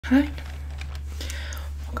Hi.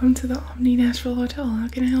 Welcome to the Omni Nashville Hotel. How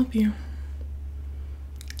can I help you?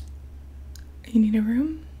 You need a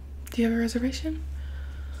room? Do you have a reservation?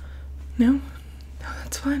 No? No,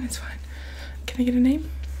 that's fine, it's fine. Can I get a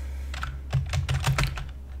name?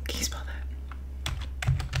 Can you spell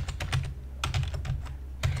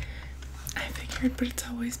that? I figured, but it's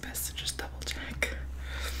always best to just double check.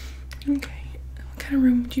 Okay, what kind of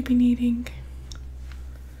room would you be needing?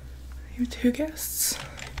 You have two guests?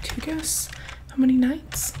 Two guests? How many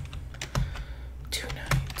nights? 2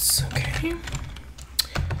 nights, okay.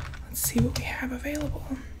 Let's see what we have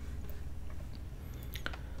available.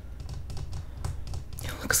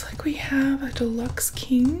 It looks like we have a deluxe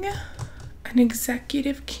king, an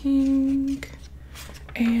executive king,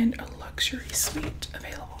 and a luxury suite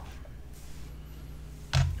available.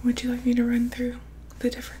 Would you like me to run through the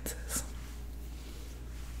differences?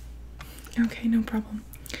 Okay, no problem.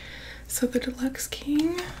 So the deluxe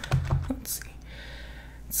king, let's see,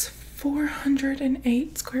 it's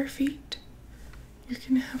 408 square feet. You're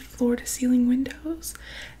gonna have floor to ceiling windows,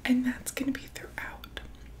 and that's gonna be throughout.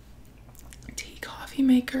 Tea, coffee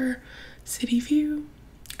maker, city view,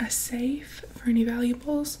 a safe for any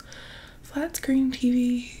valuables, flat screen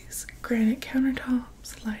TVs, granite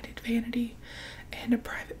countertops, lighted vanity, and a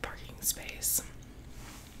private parking space.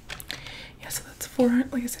 Yeah, so that's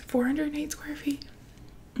 408 square feet.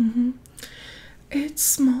 It's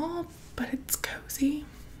small, but it's cozy.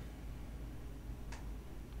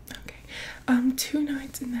 Okay. 2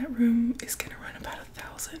 nights in that room is gonna run about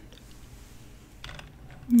 1,000.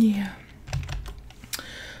 Yeah.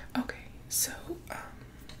 Okay, so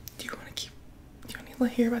do you want to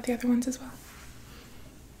hear about the other ones as well?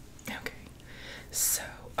 Okay. So,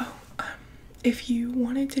 if you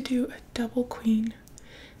wanted to do a double queen,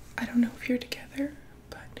 I don't know if you're together,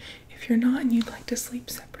 but if you're not and you'd like to sleep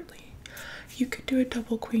separately, you could do a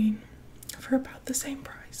double queen for about the same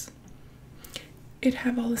price. It'd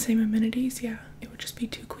have all the same amenities, yeah. It would just be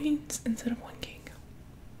 2 queens instead of 1 king.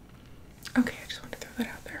 Okay, I just wanted to throw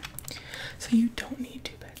that out there. So you don't need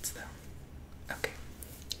 2 beds though. Okay.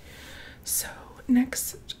 So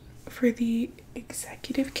next, for the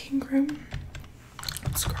executive king room,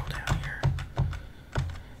 let's scroll down here.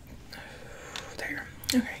 There.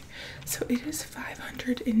 Okay. So it is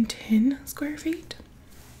 510 square feet.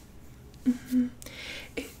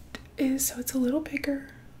 It is, so it's a little bigger,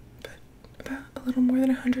 but about a little more than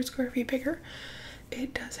 100 square feet bigger.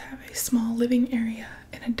 It does have a small living area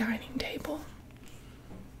and a dining table.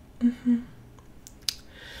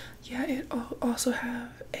 Yeah, it also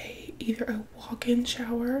have either a walk-in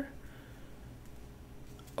shower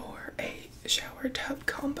or a shower tub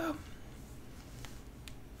combo.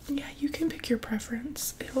 Yeah, you can pick your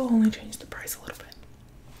preference. It will only change the price a little bit.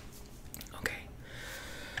 Okay.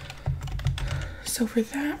 So for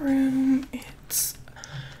that room, it's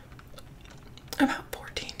about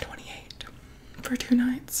 $14.28 for 2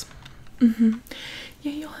 nights.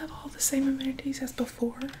 Yeah, you'll have all the same amenities as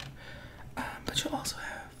before, but you'll also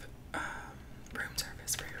have room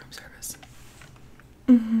service, free room service.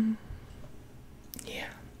 Yeah.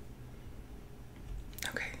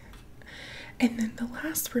 Okay. And then the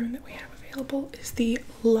last room that we have available is the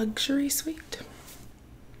luxury suite.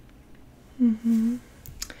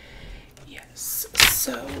 Yes,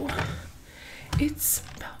 so it's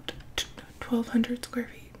about 1,200 square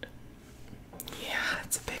feet. Yeah,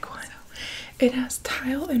 it's a big one. It has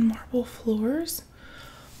tile and marble floors,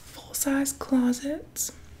 full-size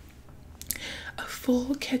closets, a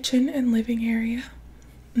full kitchen and living area.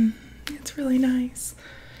 It's really nice.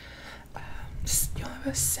 You'll have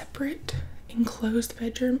a separate enclosed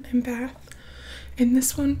bedroom and bath, and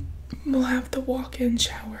this one will have the walk-in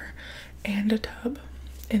shower and a tub.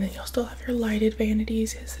 And then you'll still have your lighted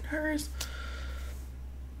vanities, his and hers.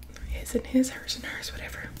 His and his, hers and hers,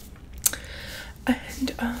 whatever.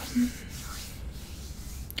 And,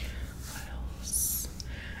 what else?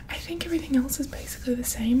 I think everything else is basically the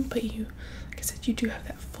same, but like I said, you do have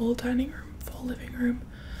that full dining room, full living room.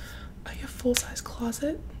 You have full-size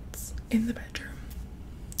closets in the bedroom.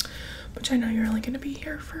 Which I know you're only going to be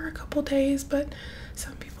here for a couple days, but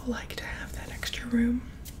some people like to have that extra room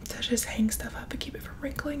to just hang stuff up and keep it from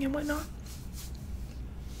wrinkling and whatnot.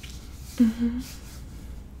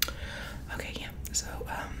 Okay, yeah, so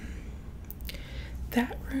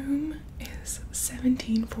that room is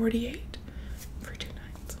 $17.48 for 2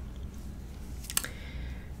 nights.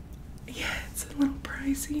 Yeah, it's a little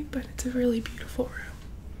pricey, but it's a really beautiful room.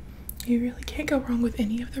 You really can't go wrong with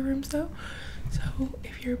any of the rooms though. So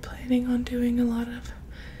if you're planning on doing a lot of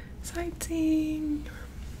sightseeing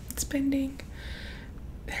or spending,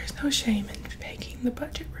 there's no shame in picking the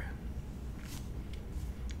budget room.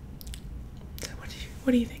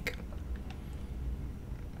 What do you think?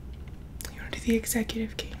 You want to do the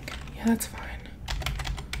executive king? Yeah, that's fine.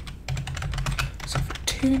 So for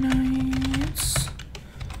 2 nights,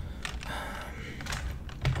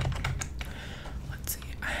 let's see,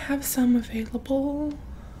 I have some available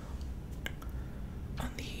on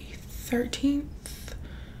the 13th,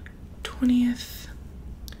 20th,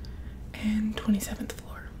 and 27th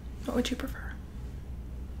floor. What would you prefer?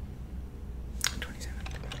 27th.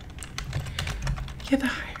 Yeah, the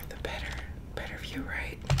higher the better. Better view,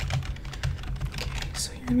 right? Okay,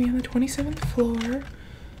 so you're gonna be on the 27th floor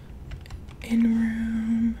in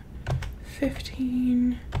room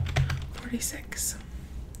 1546.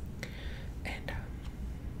 And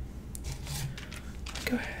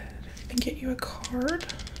go ahead and get you a card.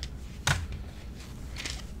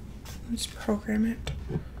 Let's program it.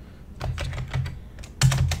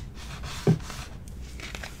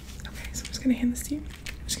 Okay, so I'm just gonna hand this to you.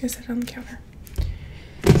 I'm just gonna set it on the counter.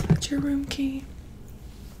 So that's your room key.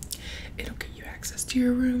 It'll get you access to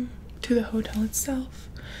your room, to the hotel itself,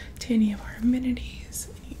 to any of our amenities.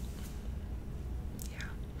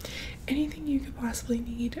 Anything you could possibly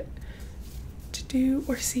need to do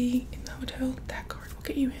or see in the hotel, that card will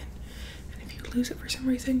get you in. And if you lose it for some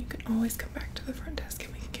reason, you can always come back to the front desk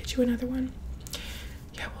and we can get you another one.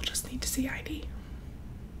 Yeah, we'll just need to see ID.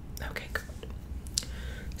 Okay, good.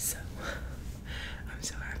 So, I'm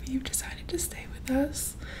so happy you've decided to stay with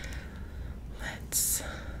us. Let's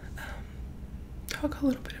talk a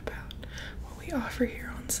little bit about what we offer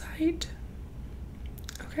here on site.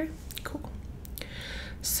 Okay, cool.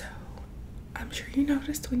 So, I'm sure you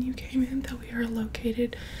noticed when you came in that we are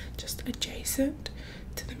located just adjacent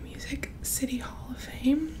to the Music City Hall of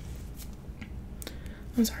Fame.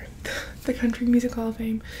 I'm sorry, the Country Music Hall of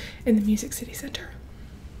Fame in the Music City Center.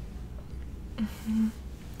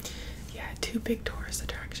 Yeah, 2 big tourist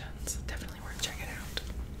attractions. Definitely worth checking out.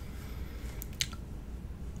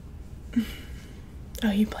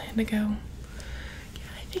 Oh, you plan to go?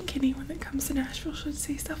 Yeah, I think anyone that comes to Nashville should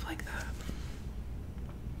see stuff like that.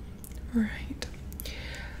 Right.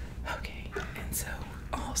 Okay, and so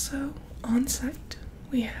also on site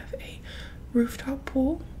we have a rooftop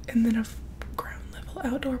pool and then a ground level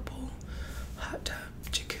outdoor pool, hot tub,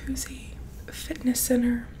 jacuzzi, fitness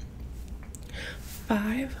center,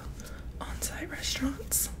 5 on-site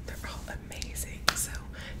restaurants. They're all amazing, so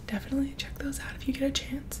definitely check those out if you get a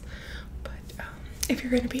chance. But if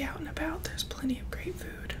you're going to be out and about, there's plenty of great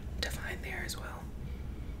food to find there as well.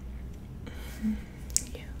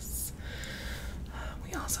 Yes.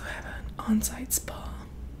 We also have an on-site spa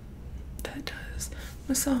that does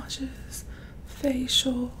massages,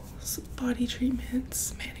 facials, body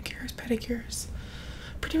treatments, manicures, pedicures,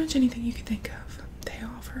 pretty much anything you can think of they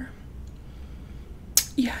offer.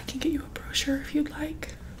 Yeah, I can get you a brochure if you'd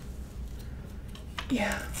like.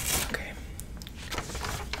 Yeah, okay.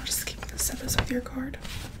 I'll just keep this with your card.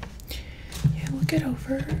 Yeah, look it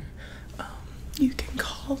over. You can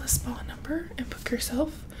call the spa number and book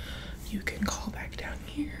yourself. You can call back down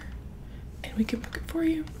here and we can book it for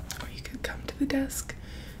you. Or you could come to the desk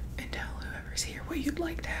and tell whoever's here what you'd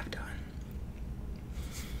like to have done.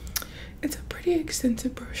 It's a pretty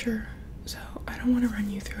extensive brochure, so I don't want to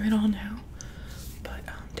run you through it all now. But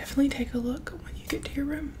definitely take a look when you get to your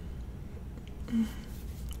room.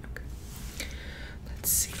 Okay. Let's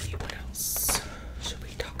see, what else should we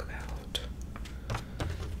talk about?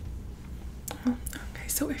 Well, okay,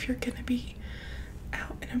 so if you're gonna be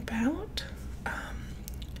out and about,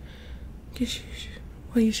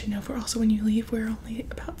 you should know also when you leave, we're only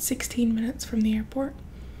about 16 minutes from the airport.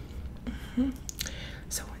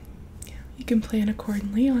 So you can plan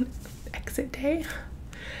accordingly on exit day.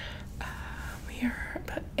 We are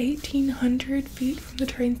about 1,800 feet from the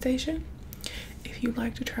train station. If you'd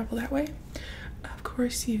like to travel that way, of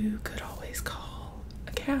course you could always call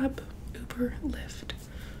a cab, Uber, Lyft,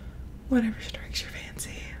 whatever strikes your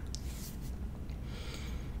fancy.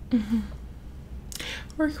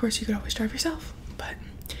 Or of course you could always drive yourself, but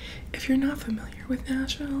if you're not familiar with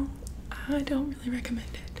Nashville, I don't really recommend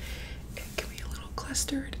it. It can be a little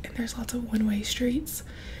clustered and there's lots of one-way streets.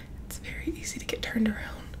 It's very easy to get turned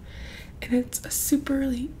around, and it's a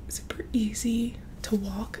super easy to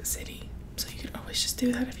walk city, so you could always just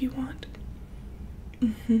do that if you want.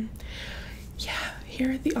 Yeah,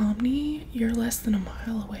 here at the Omni, you're less than a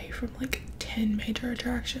mile away from like 10 major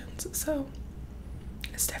attractions, so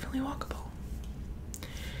it's definitely walkable.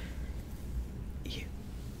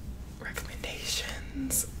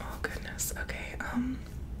 Recommendations. Oh goodness. Okay.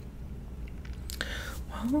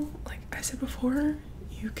 Well, like I said before,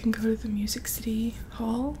 you can go to the Music City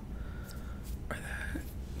Hall or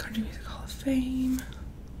the Country Music Hall of Fame.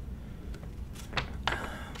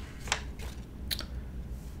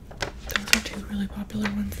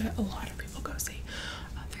 that a lot of people go see.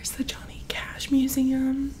 There's the Johnny Cash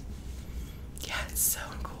Museum. Yeah, it's so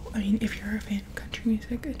cool. I mean, if you're a fan of country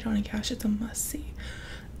music, Johnny Cash is a must-see.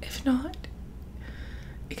 If not,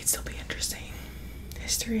 it could still be interesting.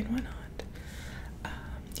 History and whatnot.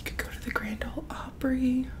 You could go to the Grand Ole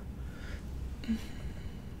Opry.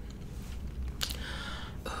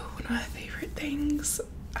 Oh, one of my favorite things,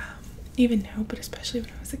 even now, but especially when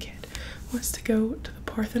I was a kid, was to go to the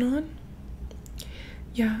Parthenon.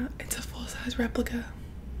 Yeah, it's a full-size replica.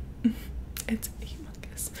 It's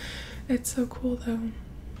humongous. It's so cool though.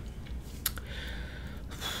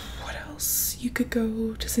 What else? You could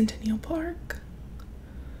go to Centennial Park.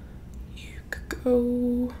 You could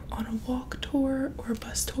go on a walk tour or a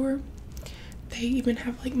bus tour. They even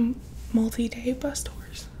have like multi-day bus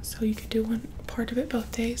tours, so you could do one part of it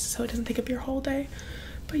both days, so it doesn't take up your whole day,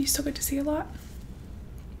 but you still get to see a lot.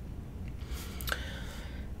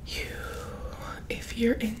 If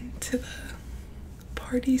you're into the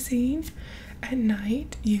party scene at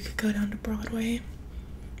night, you could go down to Broadway,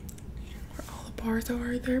 where all the bars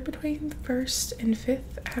are there between 1st and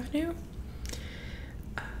 5th Avenue.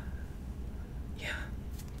 Yeah,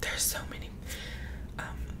 there's so many.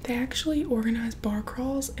 They actually organize bar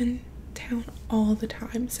crawls in town all the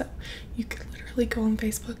time, so you could literally go on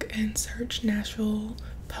Facebook and search Nashville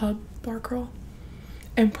pub bar crawl,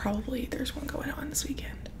 and probably there's one going on this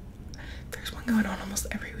weekend. There's one going on almost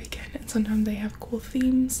every weekend, and sometimes they have cool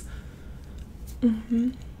themes.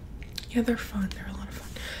 Yeah, they're fun. They're a lot of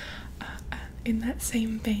fun. In that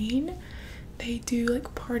same vein, they do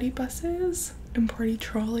like party buses and party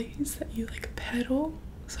trolleys that you like pedal.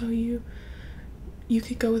 So you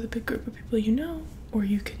could go with a big group of people you know, or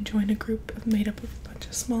you can join a group made up of a bunch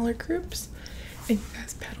of smaller groups, and you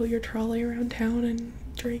guys pedal your trolley around town and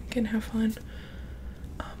drink and have fun.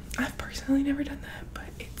 I've personally never done that, but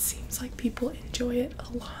it seems like people enjoy it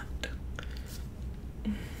a lot.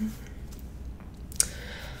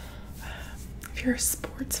 If you're a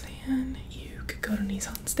sports fan, you could go to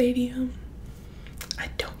Nissan Stadium. I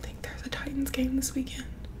don't think there's a Titans game this weekend.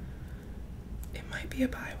 It might be a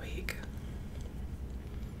bye week.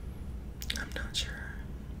 I'm not sure.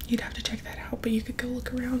 You'd have to check that out, but you could go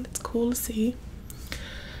look around. It's cool to see.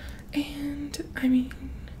 And I mean,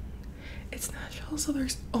 it's Nashville, so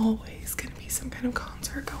there's always gonna be some kind of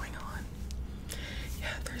concert going on.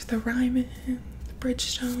 Yeah, there's the Ryman, the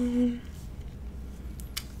Bridgestone.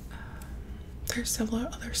 There's several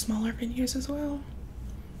other smaller venues as well.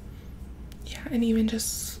 Yeah, and even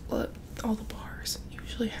just all the bars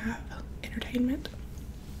usually have entertainment.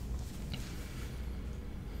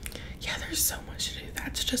 Yeah, there's so much to do.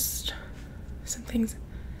 That's just some things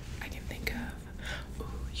I can think of. Ooh,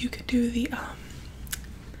 you could do the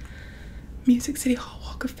Music City Hall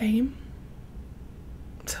Walk of Fame.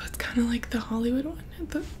 So it's kind of like the Hollywood one,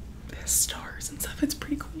 the stars and stuff. It's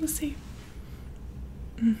pretty cool to see.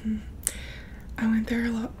 I went there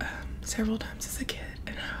several times as a kid,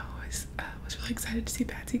 and I always was really excited to see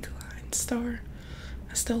Patsy Cline's star.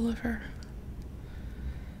 I still love her.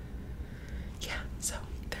 Yeah, so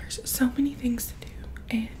there's so many things to do,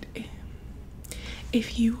 and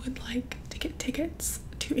if you would like to get tickets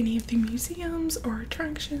to any of the museums or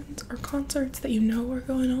attractions or concerts that you know are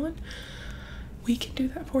going on, we can do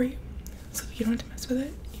that for you. So you don't have to mess with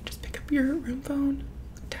it. You just pick up your room phone,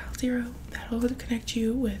 dial 0, that'll connect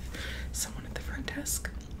you with someone at the front desk.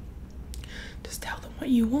 Just tell them what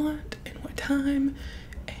you want and what time,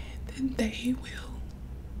 and then they will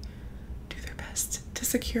do their best to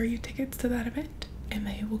secure you tickets to that event, and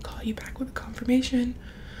they will call you back with a confirmation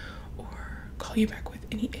or call you back with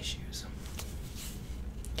any issues.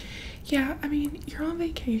 Yeah, I mean, you're on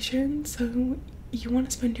vacation, so you want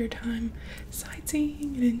to spend your time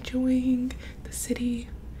sightseeing and enjoying the city,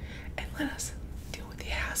 and let us deal with the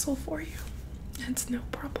hassle for you. That's no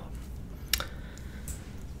problem.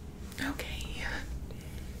 Okay.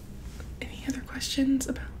 Any other questions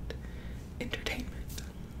about entertainment?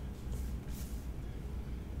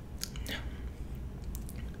 No.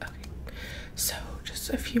 Okay. So, just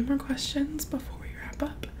a few more questions before we wrap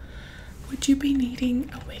up. Would you be needing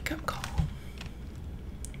a wake-up call?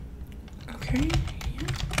 Okay.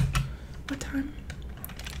 Yeah. What time?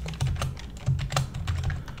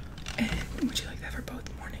 And would you like that for both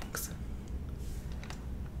mornings?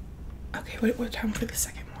 Okay, what time for the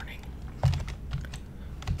second morning?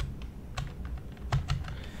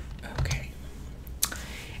 Okay.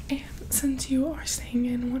 And since you are staying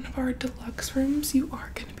in one of our deluxe rooms, you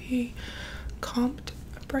are going to be comped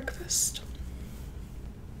a breakfast.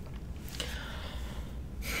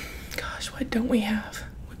 Gosh, what don't we have?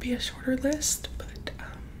 Would be a shorter list, but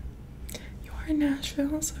you are in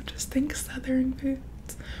Nashville, so just think Southern foods.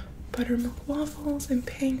 biscuits, buttermilk waffles and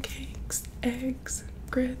pancakes, eggs,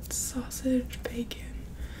 grits, sausage, bacon,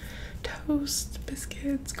 toast,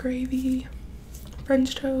 biscuits, gravy,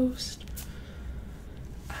 French toast.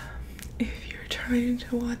 If you're trying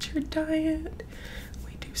to watch your diet,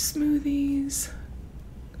 we do smoothies,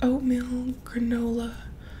 oatmeal, granola,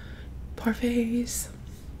 parfaits.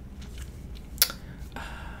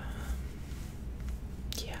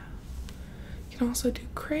 Yeah. You can also do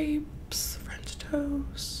crepes, French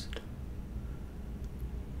toast.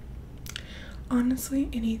 Honestly,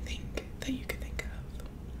 anything that you could think of.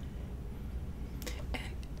 And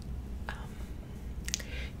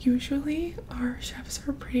usually our chefs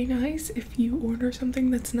are pretty nice. If you order something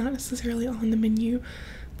that's not necessarily on the menu,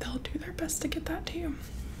 they'll do their best to get that to you.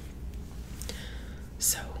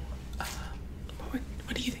 So, what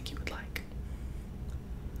do you think you would like?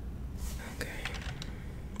 Okay.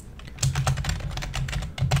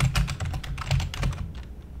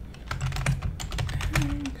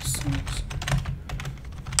 Egg, sauce,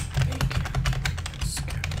 bacon,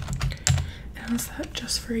 scalp. And is that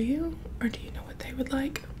just for you, or do you know what they would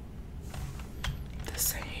like? The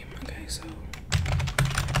same. Okay, so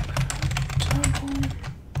double.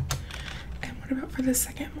 And what about for the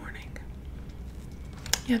second morning?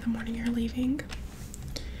 Yeah, the morning you're leaving.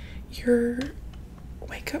 Your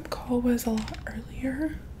wake-up call was a lot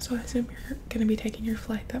earlier, so I assume you're gonna be taking your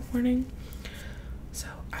flight that morning. So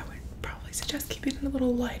I would probably suggest keeping it a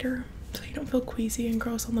little lighter so you don't feel queasy and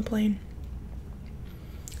gross on the plane.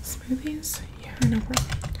 Smoothies? Yeah, no problem.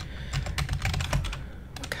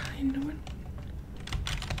 What kind of one?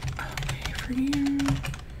 Okay, for you. And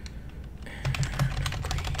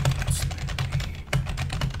green smoothie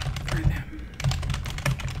for them.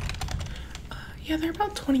 Yeah, they're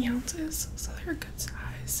about 20 ounces, so they're a good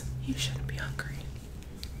size. You shouldn't be hungry.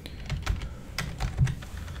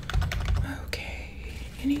 Okay,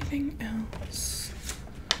 anything else?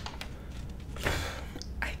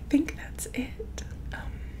 I think that's it.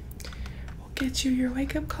 We'll get you your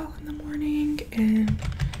wake-up call in the morning, and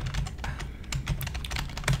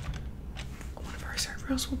one of our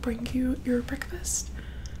servers will bring you your breakfast.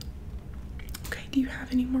 Okay, do you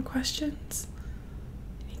have any more questions?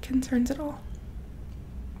 Any concerns at all?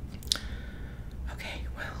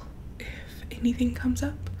 Anything comes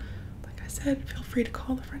up, like I said, feel free to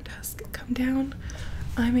call the front desk, come down.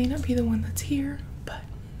 I may not be the one that's here, but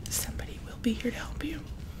somebody will be here to help you,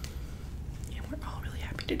 and we're all really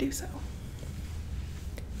happy to do so.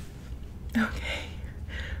 Okay,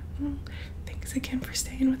 well, thanks again for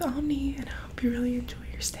staying with Omni, and I hope you really enjoy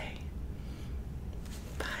your stay.